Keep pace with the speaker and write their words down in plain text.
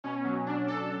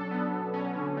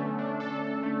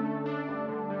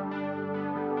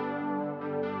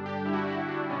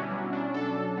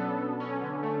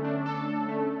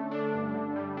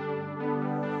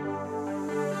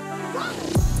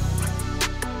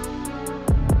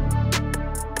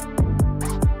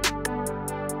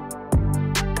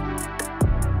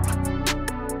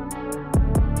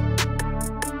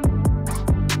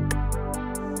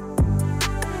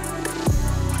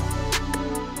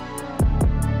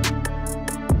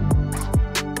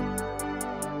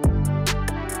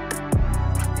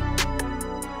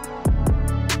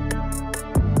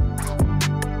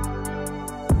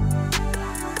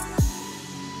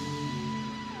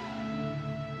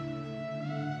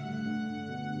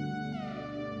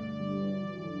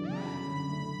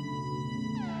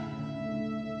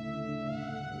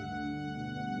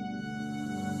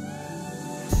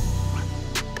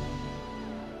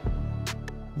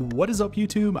What is up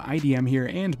YouTube, IDM here,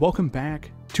 and welcome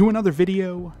back to another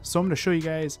video. So I'm going to show you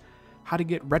guys how to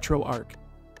get RetroArch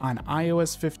on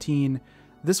iOS 15.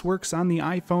 This works on the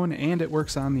iPhone and it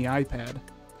works on the iPad.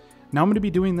 Now I'm going to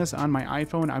be doing this on my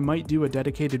iPhone. I might do a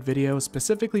dedicated video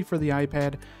specifically for the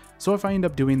iPad, so if I end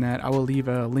up doing that, I will leave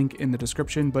a link in the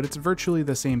description, but it's virtually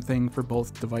the same thing for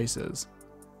both devices.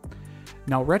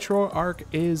 Now RetroArch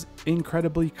is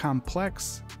incredibly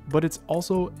complex, but it's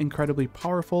also incredibly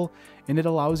powerful, and it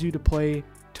allows you to play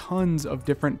tons of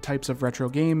different types of retro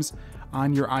games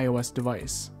on your iOS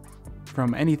device.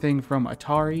 From anything from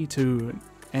Atari to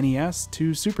NES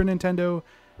to Super Nintendo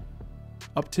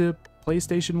up to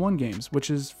PlayStation 1 games,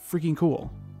 which is freaking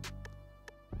cool.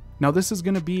 Now this is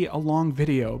going to be a long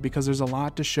video because there's a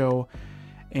lot to show,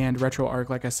 and RetroArch,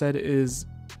 like I said, is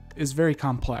very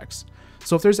complex.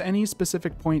 So if there's any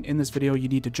specific point in this video you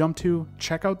need to jump to,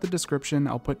 check out the description.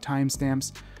 I'll put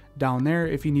timestamps down there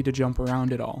if you need to jump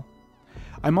around at all.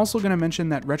 I'm also going to mention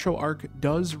that RetroArch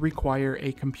does require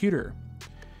a computer,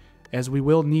 as we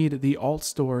will need the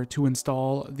AltStore to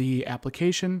install the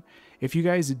application. If you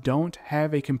guys don't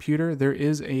have a computer, there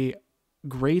is a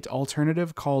great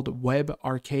alternative called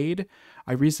WebRcade.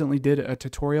 I recently did a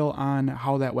tutorial on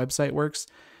how that website works.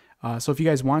 So if you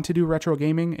guys want to do retro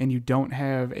gaming and you don't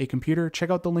have a computer,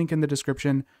 check out the link in the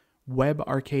description.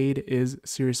 WebRcade is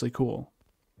seriously cool.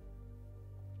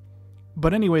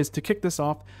 But anyways, to kick this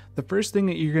off, the first thing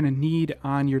that you're going to need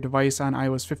on your device on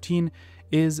iOS 15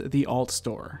 is the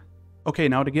AltStore. Okay,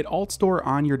 now to get AltStore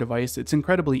on your device, it's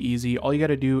incredibly easy. All you got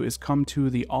to do is come to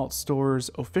the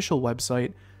AltStore's official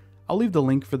website. I'll leave the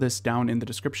link for this down in the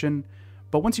description.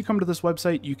 But once you come to this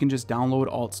website, you can just download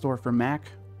AltStore for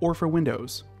Mac or for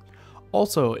Windows.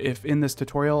 Also, if in this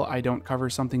tutorial I don't cover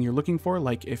something you're looking for,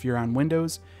 like if you're on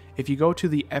Windows, if you go to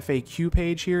the FAQ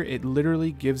page here, it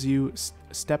literally gives you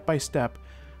step by step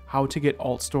how to get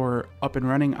AltStore up and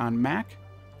running on Mac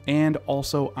and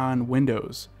also on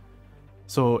Windows.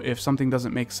 So if something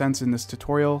doesn't make sense in this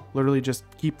tutorial, literally just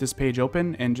keep this page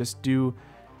open and just do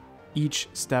each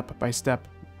step by step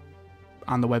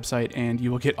on the website and you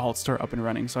will get AltStore up and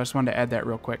running. So I just wanted to add that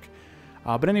real quick.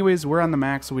 But anyways, we're on the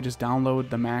Mac, so we just download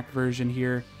the Mac version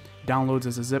here. Downloads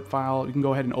as a zip file. You can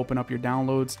go ahead and open up your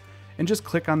downloads and just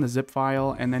click on the zip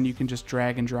file, and then you can just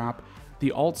drag and drop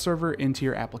the alt server into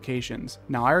your applications.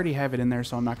 Now I already have it in there,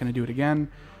 so I'm not going to do it again.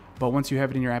 But once you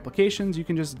have it in your applications, you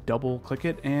can just double click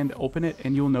it and open it,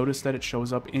 and you'll notice that it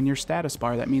shows up in your status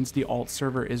bar. That means the alt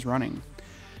server is running.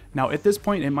 Now at this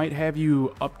point, it might have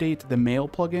you update the Mail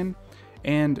plugin,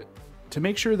 and to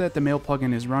make sure that the Mail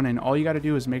plugin is running, all you got to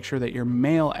do is make sure that your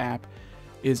Mail app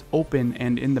is open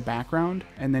and in the background,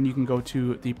 and then you can go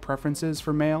to the preferences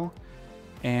for Mail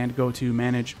and go to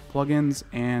manage plugins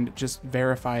and just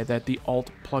verify that the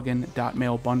alt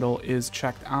plugin.mail bundle is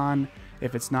checked on.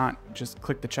 If it's not, just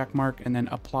click the check mark and then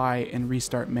apply and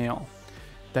restart Mail.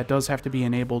 That does have to be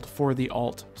enabled for the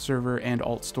alt server and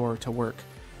AltStore to work.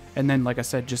 And then, like I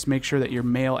said, just make sure that your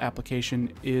Mail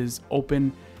application is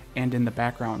open and in the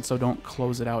background, so don't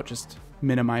close it out, just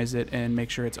minimize it and make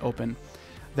sure it's open.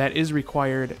 That is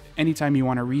required anytime you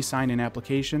want to re-sign an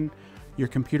application. Your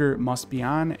computer must be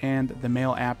on and the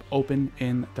Mail app open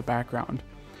in the background.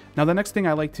 Now the next thing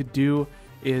I like to do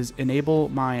is enable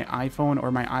my iPhone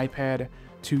or my iPad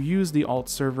to use the alt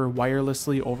server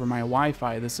wirelessly over my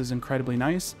Wi-Fi. This is incredibly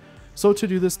nice. So to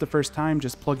do this the first time,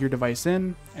 just plug your device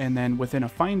in, and then within a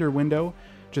Finder window,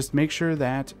 just make sure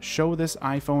that Show this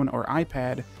iPhone or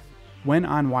iPad when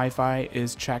on Wi-Fi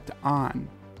is checked on.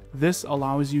 This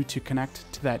allows you to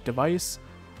connect to that device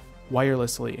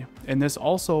wirelessly, and this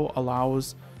also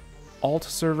allows Alt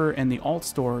Server and the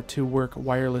AltStore to work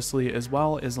wirelessly as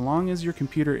well. As long as your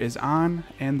computer is on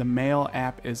and the Mail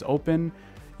app is open,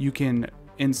 you can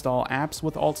install apps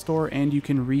with AltStore and you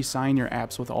can re-sign your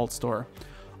apps with AltStore.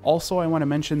 Also, I want to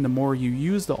mention, the more you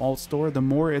use the AltStore, the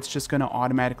more it's just going to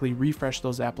automatically refresh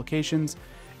those applications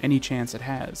any chance it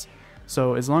has.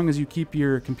 So as long as you keep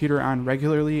your computer on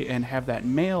regularly and have that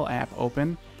Mail app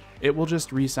open, it will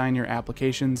just re-sign your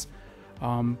applications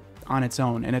on its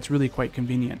own, and it's really quite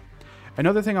convenient.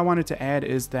 Another thing I wanted to add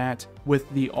is that with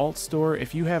the AltStore,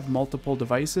 if you have multiple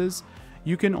devices,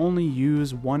 you can only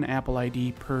use one Apple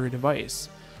ID per device.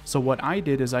 So what I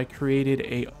did is I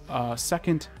created a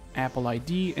second Apple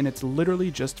ID, and it's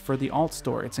literally just for the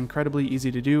AltStore. It's incredibly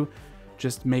easy to do.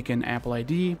 Just make an Apple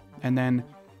ID, and then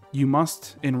you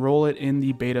must enroll it in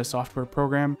the beta software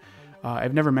program.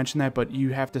 I've never mentioned that, but you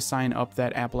have to sign up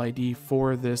that Apple ID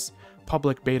for this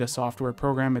public beta software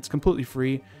program. It's completely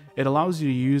free. It allows you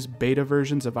to use beta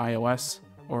versions of iOS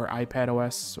or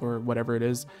iPadOS or whatever it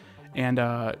is, and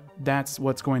that's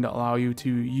what's going to allow you to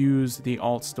use the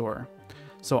AltStore.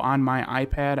 So on my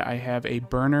iPad, I have a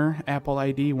burner Apple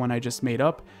ID, one I just made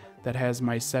up, that has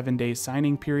my 7-day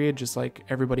signing period, just like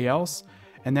everybody else.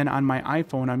 And then on my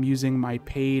iPhone, I'm using my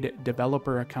paid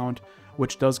developer account,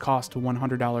 which does cost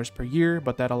 $100 per year,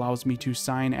 but that allows me to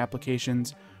sign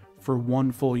applications for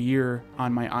 1 full year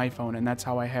on my iPhone. And that's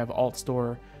how I have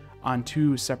AltStore on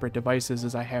 2 separate devices,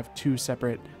 is I have 2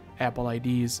 separate Apple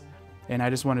IDs. And I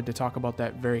just wanted to talk about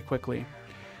that very quickly.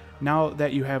 Now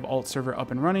that you have Alt Server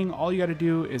up and running, all you got to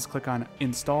do is click on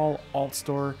Install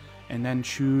AltStore and then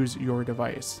choose your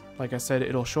device. Like I said,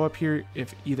 it'll show up here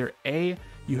if either A,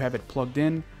 you have it plugged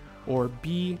in, or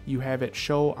B, you have it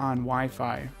show on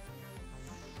Wi-Fi.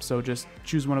 So just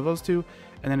choose one of those two,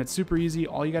 and then it's super easy.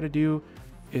 All you got to do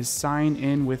is sign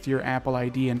in with your Apple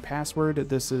ID and password.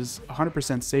 This is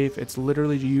 100% safe. It's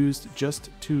literally used just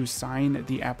to sign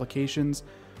the applications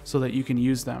so that you can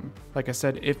use them. Like I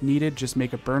said, if needed, just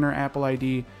make a burner Apple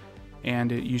ID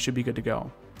and you should be good to go.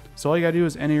 So all you gotta do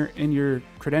is enter in your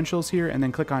credentials here and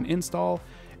then click on install,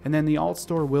 and then the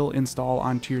AltStore will install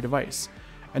onto your device.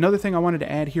 Another thing I wanted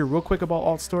to add here real quick about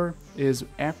AltStore is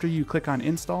after you click on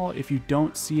install, if you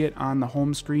don't see it on the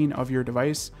home screen of your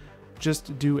device,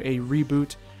 just do a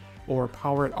reboot or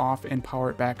power it off and power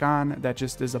it back on. That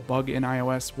just is a bug in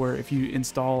iOS where if you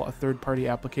install a third-party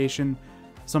application,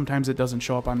 sometimes it doesn't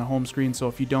show up on the home screen. So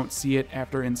if you don't see it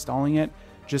after installing it,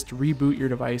 just reboot your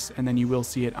device and then you will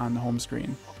see it on the home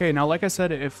screen. Okay, now like I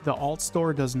said, if the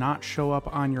AltStore does not show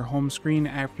up on your home screen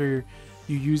after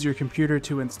you use your computer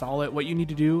to install it, what you need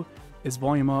to do is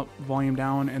volume up, volume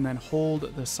down, and then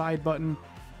hold the side button,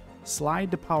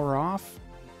 slide to power off.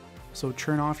 So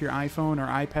turn off your iPhone or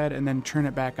iPad and then turn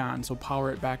it back on. So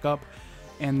power it back up,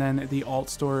 and then the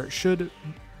AltStore should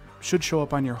show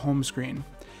up on your home screen.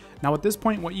 Now at this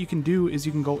point, what you can do is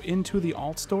you can go into the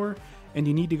AltStore and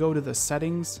you need to go to the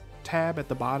settings tab at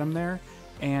the bottom there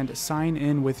and sign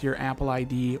in with your Apple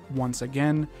ID once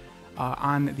again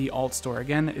on the AltStore.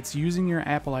 Again, it's using your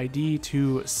Apple ID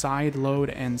to side load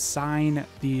and sign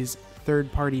these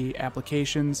third-party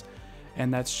applications,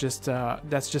 and that's just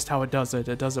how it does it.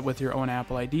 It does it with your own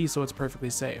Apple ID, so it's perfectly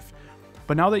safe.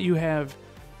 But now that you have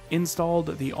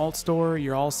installed the AltStore,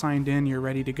 you're all signed in, you're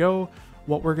ready to go,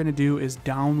 what we're going to do is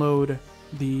download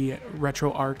the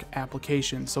RetroArch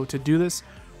application. So to do this,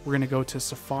 we're going to go to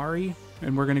Safari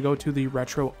and we're going to go to the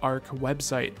RetroArch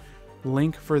website.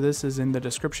 Link for this is in the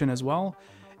description as well.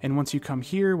 And once you come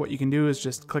here, what you can do is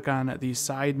just click on the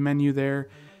side menu there.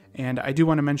 And I do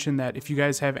want to mention that if you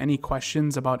guys have any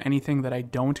questions about anything that I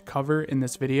don't cover in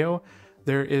this video,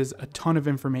 there is a ton of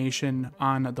information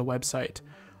on the website.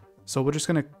 So we're just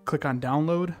going to click on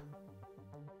download.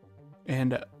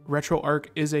 And RetroArch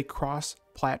is a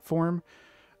cross-platform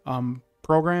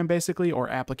program basically, or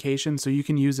application. So you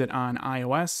can use it on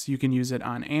iOS, you can use it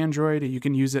on Android, you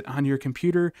can use it on your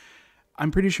computer.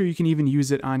 I'm pretty sure you can even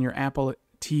use it on your Apple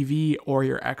TV or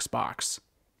your Xbox.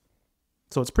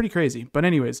 So it's pretty crazy. But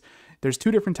anyways, there's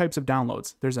 2 different types of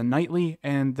downloads. There's a nightly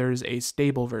and there's a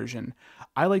stable version.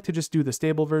 I like to just do the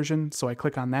stable version, so I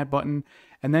click on that button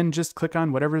and then just click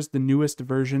on whatever's the newest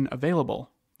version available.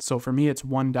 So for me, it's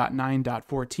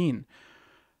 1.9.14.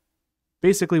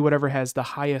 Basically, whatever has the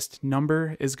highest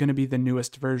number is going to be the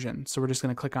newest version. So we're just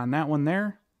going to click on that one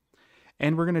there.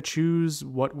 And we're going to choose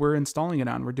what we're installing it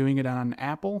on. We're doing it on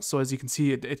Apple. So as you can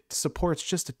see, it supports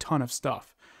just a ton of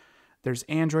stuff. There's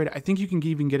Android. I think you can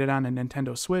even get it on a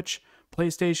Nintendo Switch,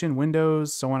 PlayStation,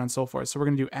 Windows, so on and so forth. So we're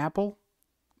going to do Apple.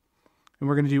 And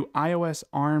we're going to do iOS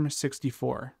ARM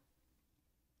 64.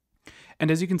 And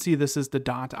as you can see, this is the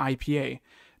 .IPA.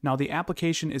 Now the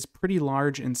application is pretty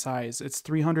large in size. It's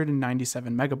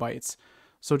 397 megabytes.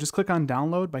 So just click on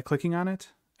download by clicking on it,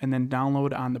 and then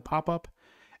download on the pop-up.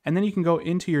 And then you can go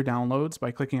into your downloads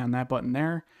by clicking on that button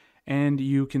there, and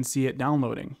you can see it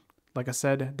downloading. Like I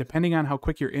said, depending on how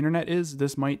quick your internet is,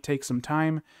 this might take some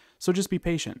time, so just be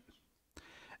patient.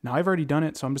 Now I've already done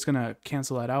it, so I'm just gonna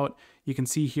cancel that out. You can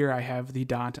see here I have the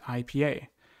 .IPA.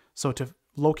 So to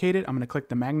locate it, I'm gonna click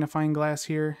the magnifying glass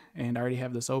here, and I already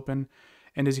have this open.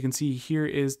 And as you can see, here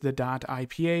is the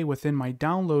 .IPA within my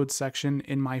download section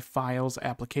in my files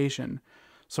application.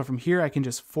 So from here, I can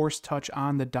just force touch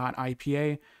on the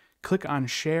 .IPA, click on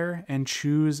share, and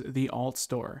choose the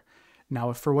AltStore. Now,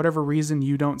 if for whatever reason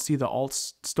you don't see the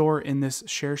AltStore in this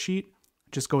share sheet,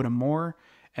 just go to more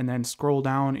and then scroll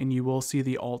down and you will see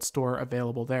the AltStore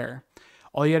available there.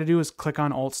 All you got to do is click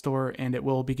on AltStore and it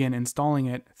will begin installing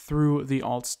it through the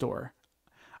AltStore.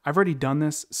 I've already done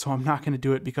this, so I'm not going to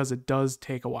do it because it does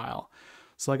take a while.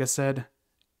 So like I said,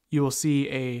 you will see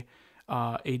a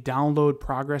download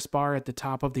progress bar at the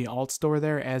top of the AltStore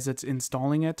there as it's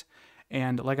installing it.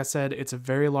 And like I said, it's a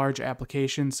very large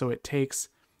application, so it takes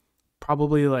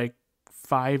probably like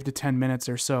 5 to 10 minutes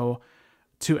or so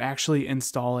to actually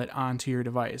install it onto your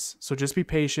device. So just be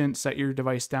patient, set your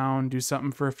device down, do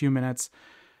something for a few minutes.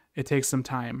 It takes some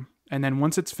time. And then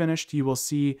once it's finished, you will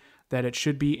see that it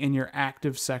should be in your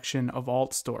active section of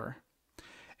AltStore.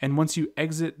 And once you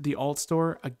exit the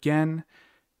AltStore, again,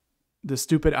 the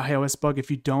stupid iOS bug,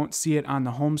 if you don't see it on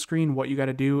the home screen, what you got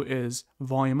to do is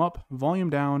volume up, volume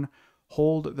down,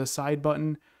 hold the side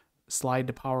button, slide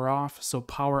to power off, so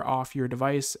power off your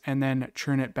device, and then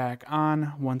turn it back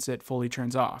on once it fully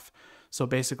turns off. So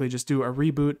basically just do a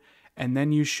reboot, and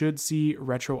then you should see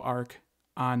RetroArch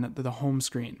on the home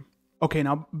screen. Okay,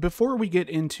 now before we get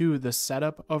into the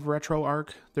setup of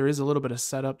RetroArch, there is a little bit of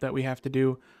setup that we have to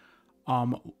do.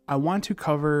 I want to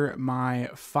cover my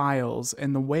files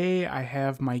and the way I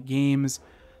have my games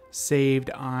saved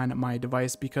on my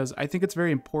device, because I think it's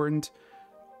very important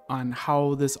on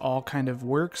how this all kind of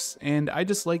works, and I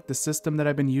just like the system that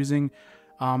I've been using.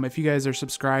 If you guys are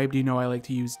subscribed, you know I like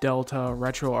to use Delta,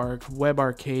 RetroArch,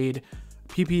 WebRcade,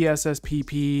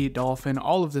 PPSSPP, Dolphin,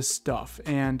 all of this stuff.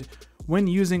 And when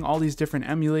using all these different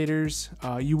emulators,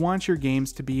 you want your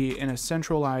games to be in a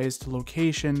centralized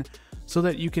location so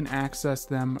that you can access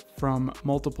them from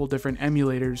multiple different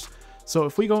emulators. So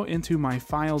if we go into my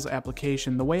files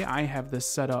application, the way I have this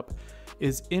set up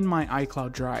is in my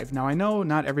iCloud drive. Now I know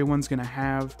not everyone's gonna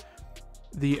have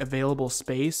the available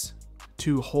space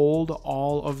to hold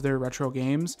all of their retro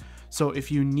games. So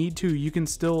if you need to, you can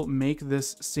still make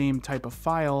this same type of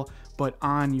file, but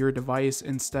on your device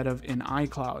instead of in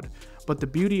iCloud. But the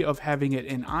beauty of having it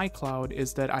in iCloud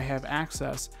is that I have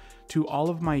access to all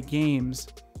of my games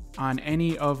on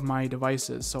any of my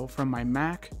devices. So from my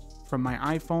Mac, from my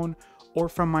iPhone, or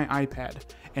from my iPad.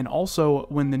 And also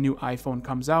when the new iPhone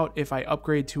comes out, if I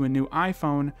upgrade to a new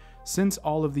iPhone, since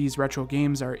all of these retro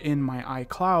games are in my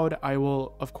iCloud, I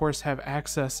will of course have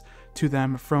access to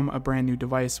them from a brand new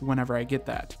device whenever I get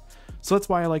that. So that's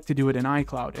why I like to do it in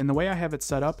iCloud. And the way I have it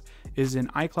set up is in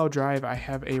iCloud Drive, I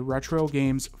have a retro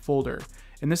games folder.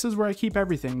 And this is where I keep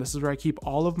everything. This is where I keep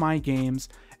all of my games,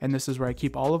 and this is where I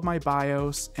keep all of my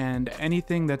BIOS and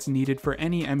anything that's needed for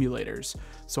any emulators.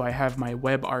 So I have my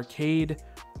WebRcade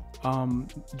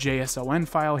JSON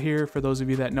file here, for those of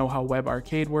you that know how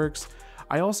WebRcade works.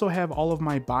 I also have all of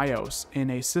my BIOS in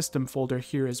a system folder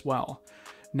here as well.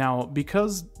 Now,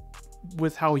 because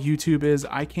with how YouTube is,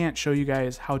 I can't show you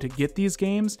guys how to get these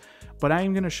games, but I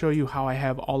am going to show you how I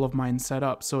have all of mine set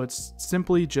up. So it's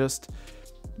simply just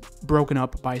broken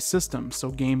up by system. So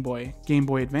Game Boy, Game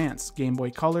Boy Advance, Game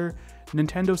Boy Color,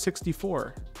 Nintendo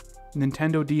 64,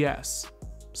 Nintendo DS,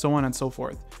 so on and so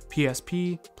forth.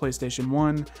 PSP, PlayStation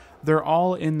 1, they're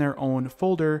all in their own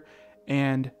folder,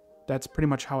 and that's pretty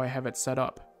much how I have it set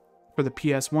up. For the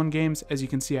PS1 games, as you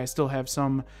can see, I still have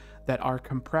some that are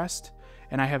compressed,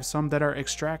 and I have some that are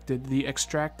extracted. The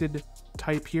extracted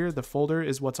type here, the folder,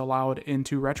 is what's allowed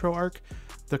into RetroArch.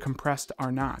 The compressed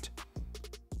are not.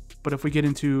 But if we get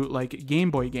into like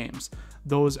Game Boy games,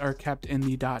 those are kept in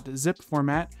the .zip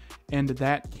format, and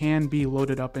that can be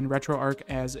loaded up in RetroArch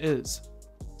as is.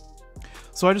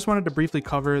 So I just wanted to briefly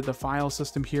cover the file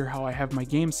system here, how I have my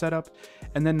game set up,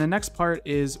 and then the next part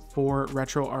is for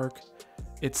RetroArch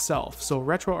itself. So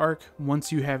RetroArch,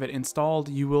 once you have it installed,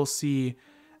 you will see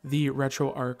the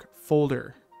RetroArch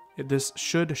folder. This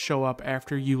should show up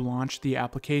after you launch the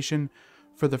application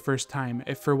for the first time.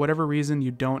 If for whatever reason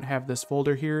you don't have this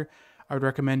folder here, I would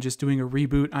recommend just doing a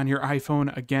reboot on your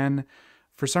iPhone again.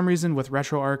 For some reason with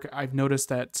RetroArch, I've noticed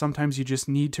that sometimes you just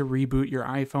need to reboot your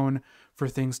iPhone for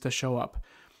things to show up.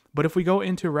 But if we go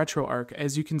into RetroArch,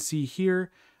 as you can see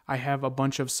here, I have a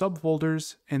bunch of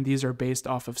subfolders, and these are based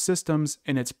off of systems,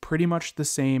 and it's pretty much the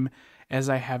same as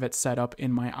I have it set up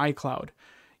in my iCloud.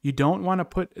 You don't want to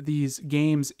put these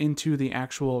games into the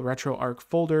actual RetroArch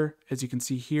folder. As you can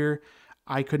see here,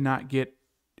 I could not get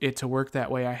it to work that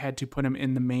way. I had to put them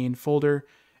in the main folder,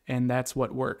 and that's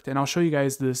what worked. And I'll show you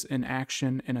guys this in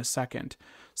action in a second.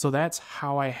 So that's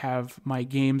how I have my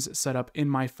games set up in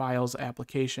my files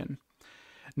application.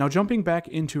 Now jumping back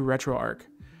into RetroArch,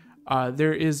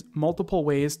 there is multiple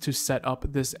ways to set up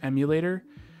this emulator,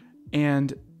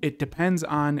 and it depends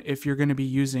on if you're going to be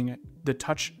using the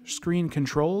touch screen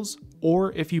controls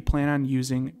or if you plan on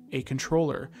using a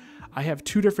controller. I have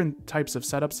two different types of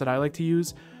setups that I like to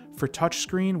use. For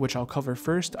touchscreen, which I'll cover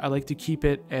first, I like to keep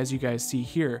it as you guys see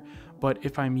here. But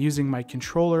if I'm using my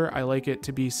controller, I like it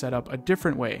to be set up a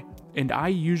different way. And I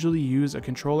usually use a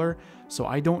controller, so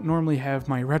I don't normally have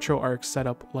my RetroArch set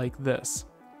up like this.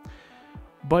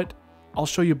 But I'll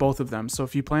show you both of them. So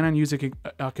if you plan on using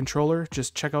a controller,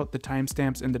 just check out the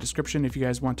timestamps in the description if you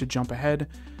guys want to jump ahead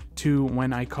to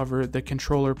when I cover the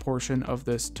controller portion of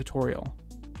this tutorial.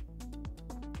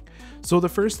 So the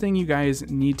first thing you guys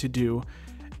need to do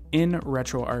in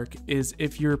RetroArch is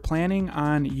if you're planning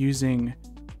on using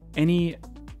any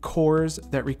cores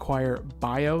that require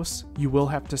BIOS, you will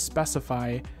have to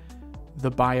specify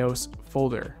the BIOS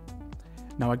folder.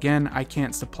 Now again, I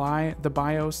can't supply the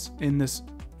BIOS in this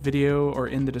video or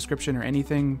in the description or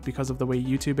anything because of the way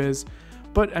YouTube is.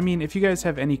 But I mean, if you guys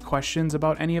have any questions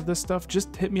about any of this stuff,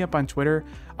 just hit me up on Twitter.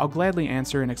 I'll gladly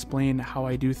answer and explain how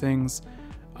I do things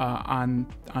on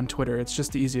Twitter. It's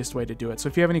just the easiest way to do it. So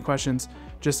if you have any questions,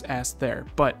 just ask there.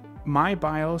 But my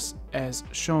BIOS, as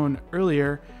shown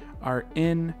earlier, are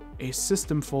in a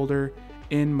system folder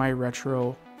in my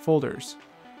retro folders.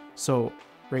 So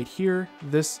right here,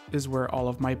 this is where all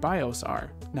of my BIOS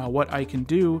are. Now what I can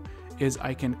do is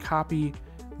I can copy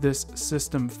this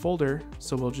system folder.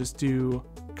 So we'll just do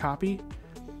copy,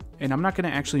 and I'm not going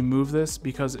to actually move this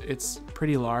because it's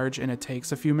pretty large and it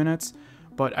takes a few minutes,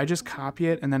 but I just copy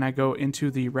it and then I go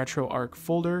into the RetroArch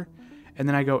folder, and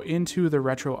then I go into the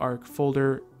RetroArch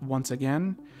folder once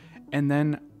again, and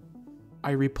then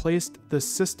I replaced the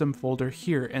system folder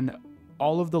here, and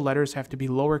all of the letters have to be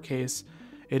lowercase.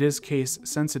 It is case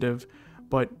sensitive,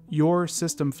 but your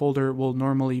system folder will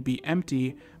normally be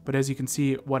empty. But as you can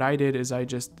see, what I did is I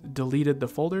just deleted the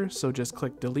folder. So just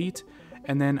click delete,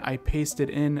 and then I pasted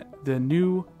in the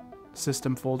new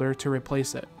system folder to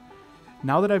replace it.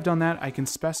 Now that I've done that, I can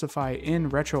specify in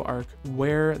RetroArch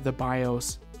where the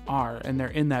BIOS are, and they're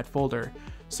in that folder.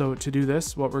 So to do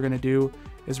this, what we're gonna do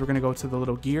is we're gonna go to the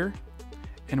little gear,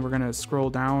 and we're gonna scroll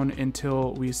down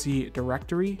until we see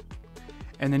directory.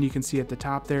 And then you can see at the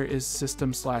top there is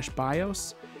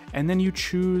system/BIOS, and then you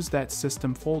choose that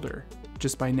system folder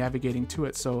just by navigating to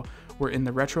it. So we're in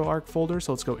the RetroArch folder,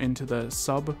 so let's go into the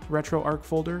sub RetroArch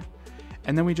folder,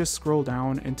 and then we just scroll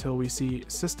down until we see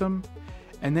system,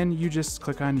 and then you just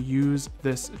click on use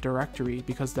this directory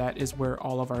because that is where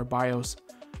all of our BIOS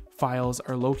files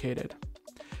are located.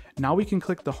 Now we can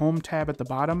click the home tab at the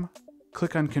bottom,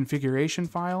 click on configuration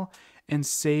file, and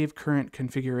save current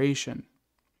configuration.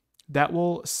 That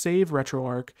will save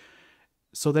RetroArch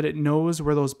so that it knows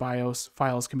where those BIOS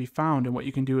files can be found. And what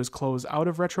you can do is close out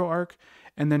of RetroArch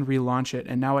and then relaunch it.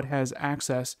 And now it has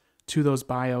access to those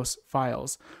BIOS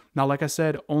files. Now, like I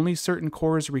said, only certain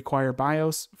cores require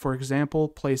BIOS. For example,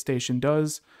 PlayStation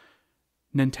does,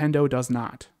 Nintendo does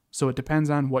not. So it depends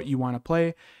on what you want to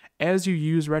play. As you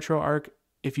use RetroArch,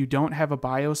 if you don't have a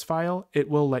BIOS file, it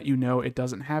will let you know it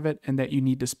doesn't have it and that you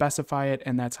need to specify it,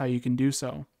 and that's how you can do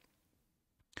so.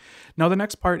 Now the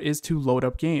next part is to load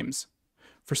up games.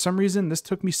 For some reason, this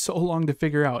took me so long to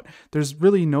figure out. There's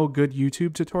really no good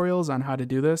YouTube tutorials on how to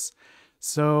do this,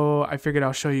 so I figured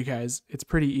I'll show you guys. It's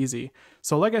pretty easy.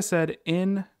 So like I said,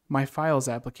 in my files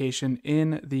application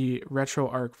in the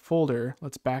RetroArch folder,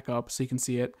 let's back up so you can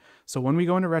see it. So when we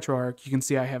go into RetroArch, you can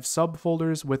see I have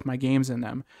subfolders with my games in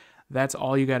them. That's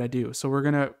all you got to do. So we're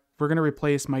gonna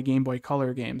replace my Game Boy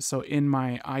Color games. So in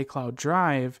my iCloud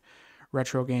Drive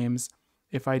retro games,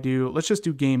 if I do, let's just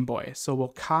do Game Boy. So we'll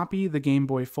copy the Game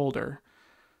Boy folder.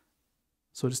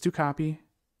 So just do copy.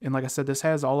 And like I said, this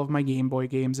has all of my Game Boy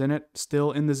games in it,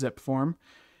 still in the zip form.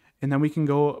 And then we can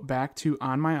go back to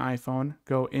on my iPhone,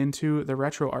 go into the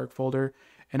RetroArch folder,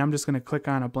 and I'm just going to click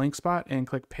on a blank spot and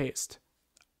click paste.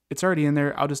 It's already in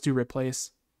there. I'll just do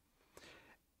replace.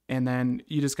 And then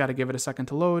you just got to give it a second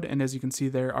to load. And as you can see,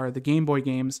 there are the Game Boy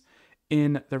games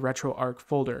in the RetroArch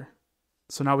folder.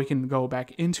 So now we can go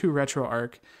back into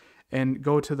RetroArch and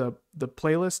go to the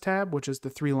playlist tab, which is the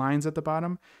 3 lines at the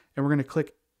bottom. And we're going to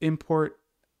click import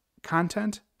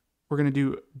content. We're going to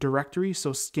do directory,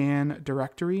 so scan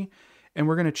directory. And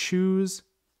we're going to choose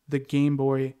the Game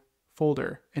Boy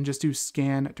folder and just do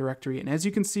scan directory. And as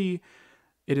you can see,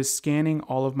 it is scanning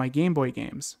all of my Game Boy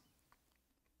games.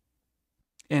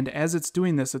 And as it's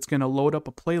doing this, it's going to load up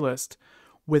a playlist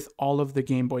with all of the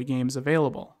Game Boy games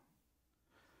available.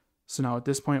 So now at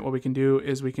this point, what we can do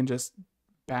is we can just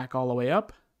back all the way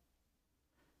up.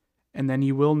 And then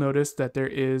you will notice that there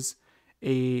is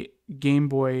a Game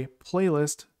Boy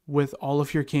playlist with all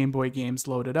of your Game Boy games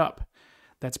loaded up.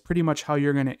 That's pretty much how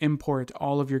you're going to import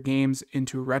all of your games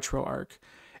into RetroArch.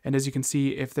 And as you can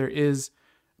see, if there is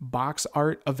box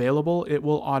art available, it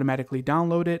will automatically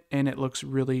download it, and it looks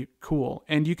really cool.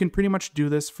 And you can pretty much do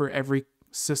this for every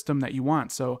system that you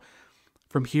want. So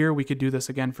from here, we could do this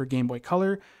again for Game Boy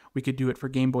Color. We could do it for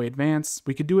Game Boy Advance.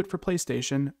 We could do it for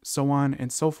PlayStation, so on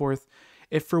and so forth.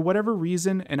 If for whatever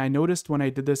reason, and I noticed when I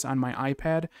did this on my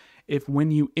iPad, if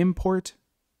when you import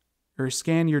or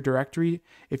scan your directory,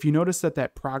 if you notice that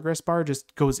that progress bar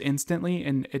just goes instantly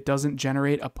and it doesn't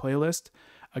generate a playlist,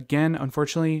 again,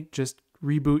 unfortunately, just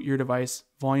reboot your device,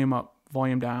 volume up,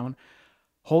 volume down,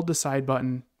 hold the side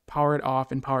button, power it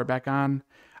off and power it back on.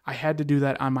 I had to do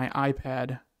that on my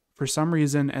iPad for some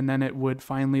reason, and then it would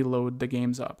finally load the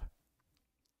games up.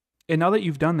 And now that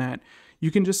you've done that,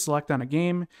 you can just select on a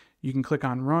game, you can click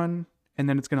on run, and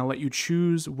then it's going to let you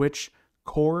choose which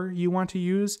core you want to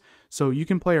use. So you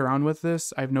can play around with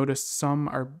this. I've noticed some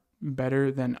are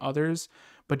better than others,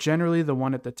 but generally the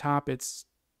one at the top, it's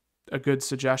a good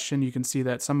suggestion. You can see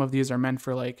that some of these are meant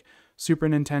for like Super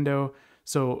Nintendo.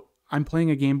 So I'm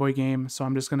playing a Game Boy game, so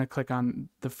I'm just going to click on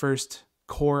the first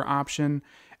core option,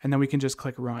 and then we can just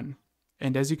click run.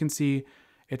 And as you can see,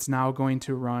 it's now going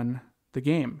to run the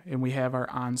game, and we have our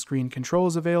on-screen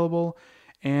controls available.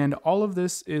 And all of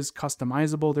this is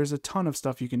customizable. There's a ton of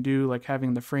stuff you can do, like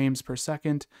having the frames per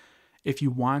second. If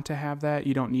you want to have that,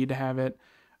 you don't need to have it.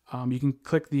 You can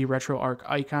click the RetroArch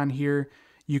icon here.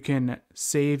 You can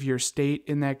save your state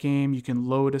in that game. You can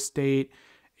load a state.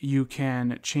 You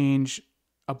can change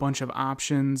a bunch of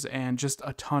options and just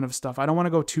a ton of stuff. I don't want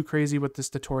to go too crazy with this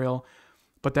tutorial,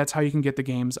 but that's how you can get the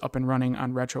games up and running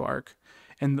on RetroArch.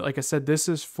 And like I said, this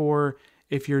is for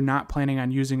if you're not planning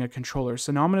on using a controller.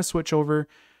 So now I'm going to switch over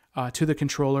to the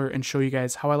controller and show you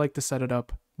guys how I like to set it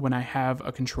up when I have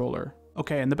a controller.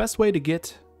 Okay, and the best way to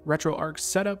get RetroArch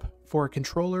set up for a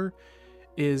controller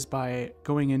is by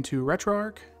going into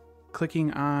RetroArch,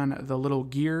 clicking on the little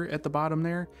gear at the bottom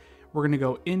there. We're going to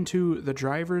go into the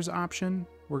drivers option.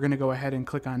 We're going to go ahead and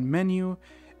click on menu,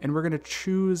 and we're going to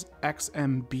choose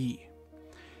XMB.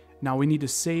 Now we need to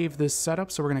save this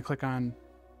setup, so we're going to click on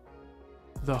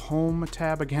the home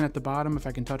tab again at the bottom, if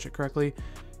I can touch it correctly,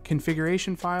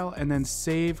 configuration file, and then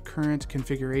save current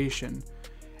configuration.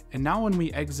 And now when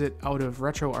we exit out of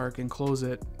RetroArch and close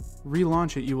it,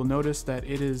 relaunch it, you will notice that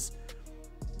it is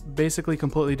basically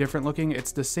completely different looking.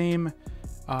 It's the same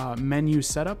menu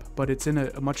setup, but it's in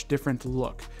a much different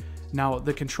look. Now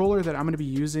the controller that I'm going to be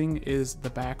using is the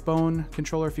Backbone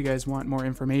controller. If you guys want more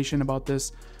information about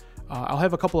this, I'll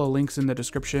have a couple of links in the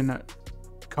description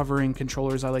covering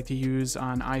controllers I like to use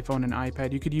on iPhone and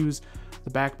iPad. You could use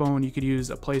the Backbone, you could use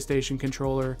a PlayStation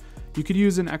controller, you could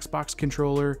use an Xbox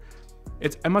controller.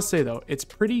 I must say though, it's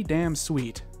pretty damn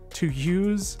sweet to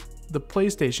use the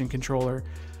PlayStation controller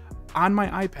on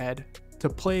my iPad to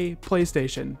play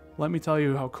PlayStation. Let me tell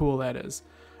you how cool that is.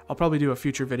 I'll probably do a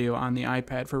future video on the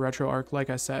iPad for RetroArch, like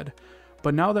I said.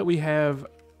 But now that we have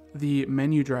the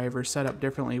menu driver set up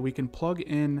differently, we can plug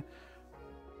in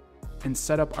and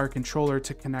set up our controller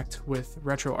to connect with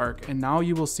RetroArch. And now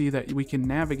you will see that we can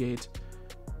navigate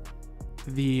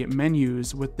the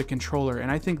menus with the controller.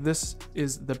 And I think this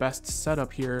is the best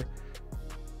setup here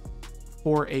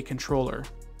for a controller.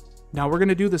 Now we're going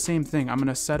to do the same thing. I'm going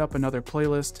to set up another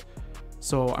playlist.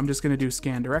 So I'm just going to do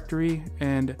scan directory,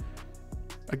 and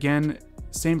again,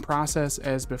 same process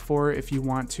as before. If you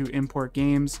want to import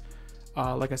games,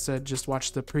 like I said, just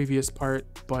watch the previous part,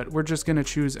 but we're just going to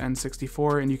choose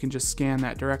N64, and you can just scan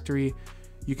that directory.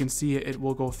 You can see it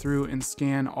will go through and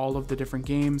scan all of the different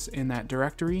games in that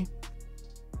directory,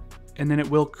 and then it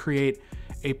will create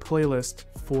a playlist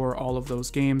for all of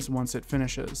those games once it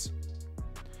finishes.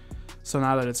 So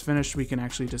now that it's finished, we can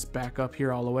actually just back up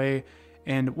here all the way.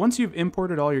 And once you've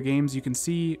imported all your games, you can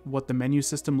see what the menu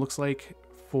system looks like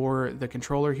for the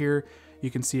controller here. You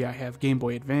can see I have Game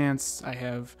Boy Advance, I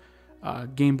have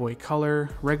Game Boy Color,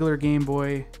 regular Game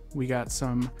Boy, we got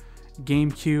some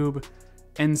GameCube,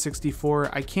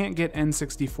 N64. I can't get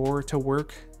N64 to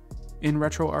work in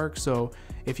RetroArch, so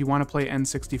if you want to play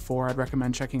N64, I'd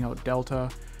recommend checking out Delta.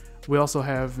 We also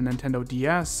have Nintendo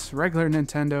DS, regular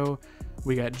Nintendo,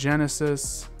 we got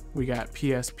Genesis, we got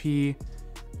PSP.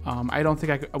 I don't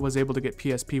think I was able to get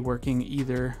PSP working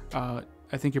either.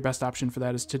 I think your best option for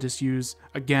that is to just use,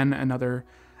 again, another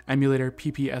emulator,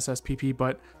 PPSSPP,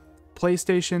 but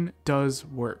PlayStation does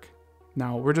work.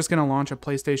 Now, we're just going to launch a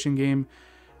PlayStation game.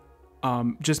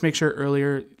 Just make sure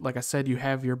earlier, like I said, you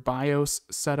have your BIOS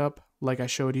set up, like I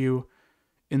showed you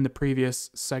in the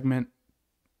previous segment.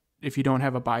 If you don't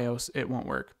have a BIOS, it won't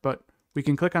work. But we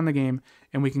can click on the game,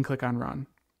 and we can click on Run.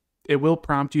 It will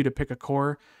prompt you to pick a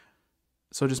core,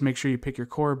 so just make sure you pick your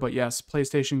core, but yes,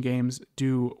 PlayStation games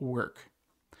do work.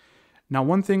 Now,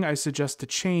 one thing I suggest to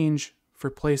change for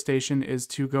PlayStation is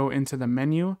to go into the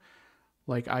menu,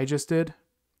 like I just did,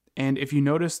 and if you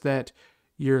notice that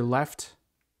your left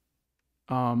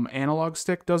analog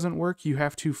stick doesn't work, you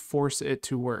have to force it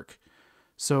to work.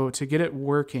 So to get it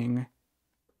working,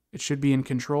 it should be in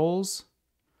Controls,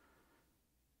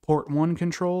 Port 1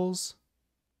 Controls,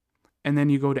 and then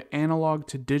you go to analog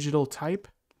to digital type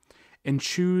and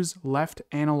choose left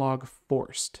analog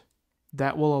forced.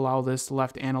 That will allow this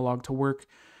left analog to work.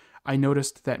 I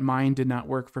noticed that mine did not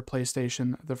work for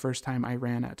PlayStation the first time I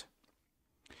ran it.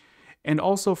 And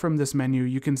also from this menu,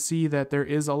 you can see that there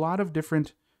is a lot of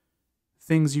different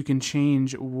things you can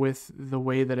change with the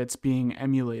way that it's being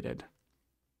emulated.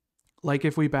 Like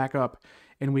if we back up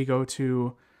and we go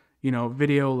to,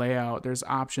 video layout, there's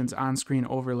options, on-screen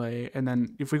overlay, and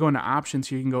then if we go into options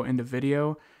here, you can go into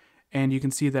video, and you can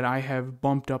see that I have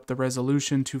bumped up the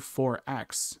resolution to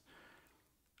 4x.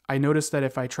 I noticed that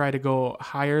if I try to go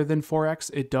higher than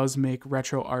 4x, it does make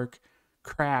RetroArch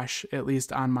crash, at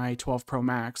least on my 12 Pro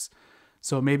Max.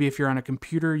 So maybe if you're on a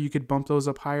computer, you could bump those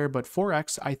up higher, but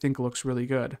 4x I think looks really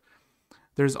good.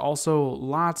 There's also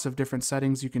lots of different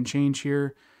settings you can change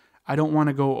here. I don't want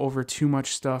to go over too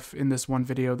much stuff in this one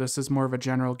video. This is more of a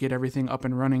general get everything up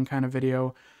and running kind of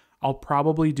video. I'll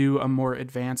probably do a more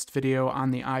advanced video on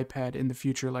the iPad in the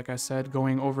future, like I said,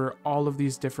 going over all of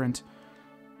these different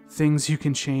things you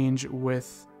can change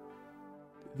with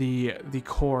the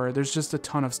core. There's just a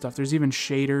ton of stuff. There's even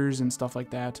shaders and stuff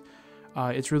like that.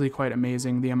 It's really quite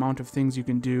amazing the amount of things you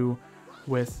can do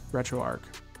with RetroArch.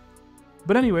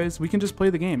 But anyways, we can just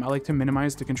play the game. I like to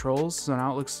minimize the controls, so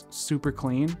now it looks super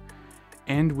clean.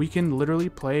 And we can literally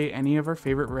play any of our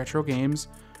favorite retro games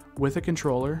with a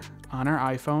controller on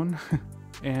our iPhone.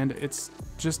 And it's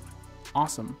just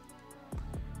awesome.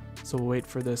 So we'll wait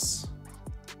for this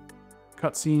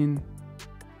cutscene.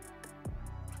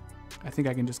 I think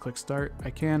I can just click start.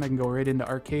 I can go right into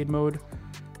arcade mode.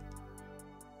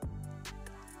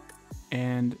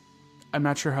 And I'm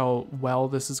not sure how well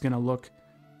this is going to look,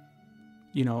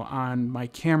 on my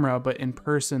camera, but in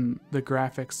person, the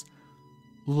graphics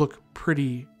look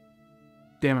pretty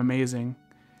damn amazing,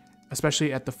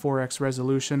 especially at the 4x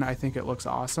resolution. I think it looks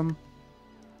awesome.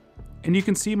 And you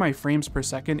can see my frames per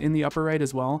second in the upper right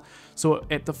as well. So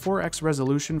at the 4x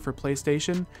resolution for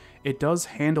PlayStation, it does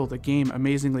handle the game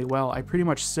amazingly well. I pretty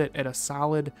much sit at a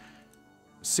solid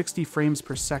 60 frames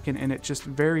per second, and it just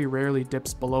very rarely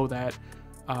dips below that.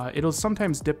 It'll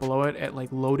sometimes dip below it at like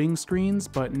loading screens,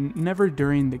 but never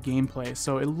during the gameplay.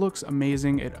 So it looks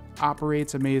amazing, it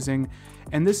operates amazing,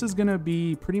 and this is gonna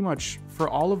be pretty much for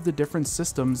all of the different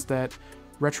systems that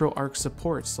RetroArch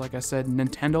supports. Like I said,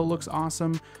 Nintendo looks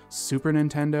awesome, Super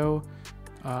Nintendo,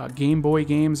 Game Boy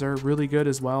games are really good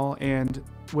as well, and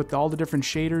with all the different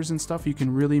shaders and stuff, you can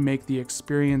really make the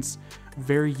experience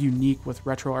very unique with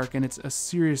RetroArch, and it's a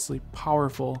seriously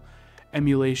powerful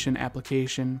emulation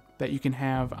application that you can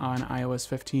have on iOS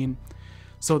 15.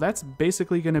 So that's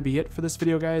basically going to be it for this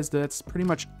video, guys. That's pretty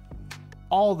much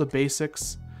all the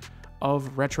basics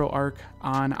of RetroArch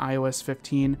on iOS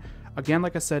 15. Again,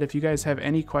 like I said, if you guys have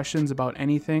any questions about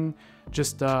anything,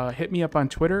 just hit me up on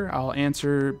Twitter. I'll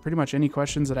answer pretty much any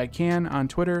questions that I can on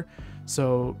Twitter,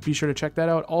 so be sure to check that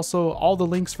out. Also, all the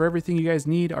links for everything you guys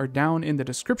need are down in the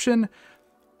description.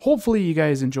 Hopefully you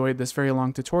guys enjoyed this very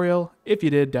long tutorial. If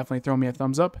you did, definitely throw me a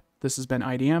thumbs up. This has been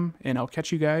IDM, and I'll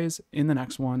catch you guys in the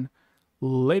next one.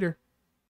 Later.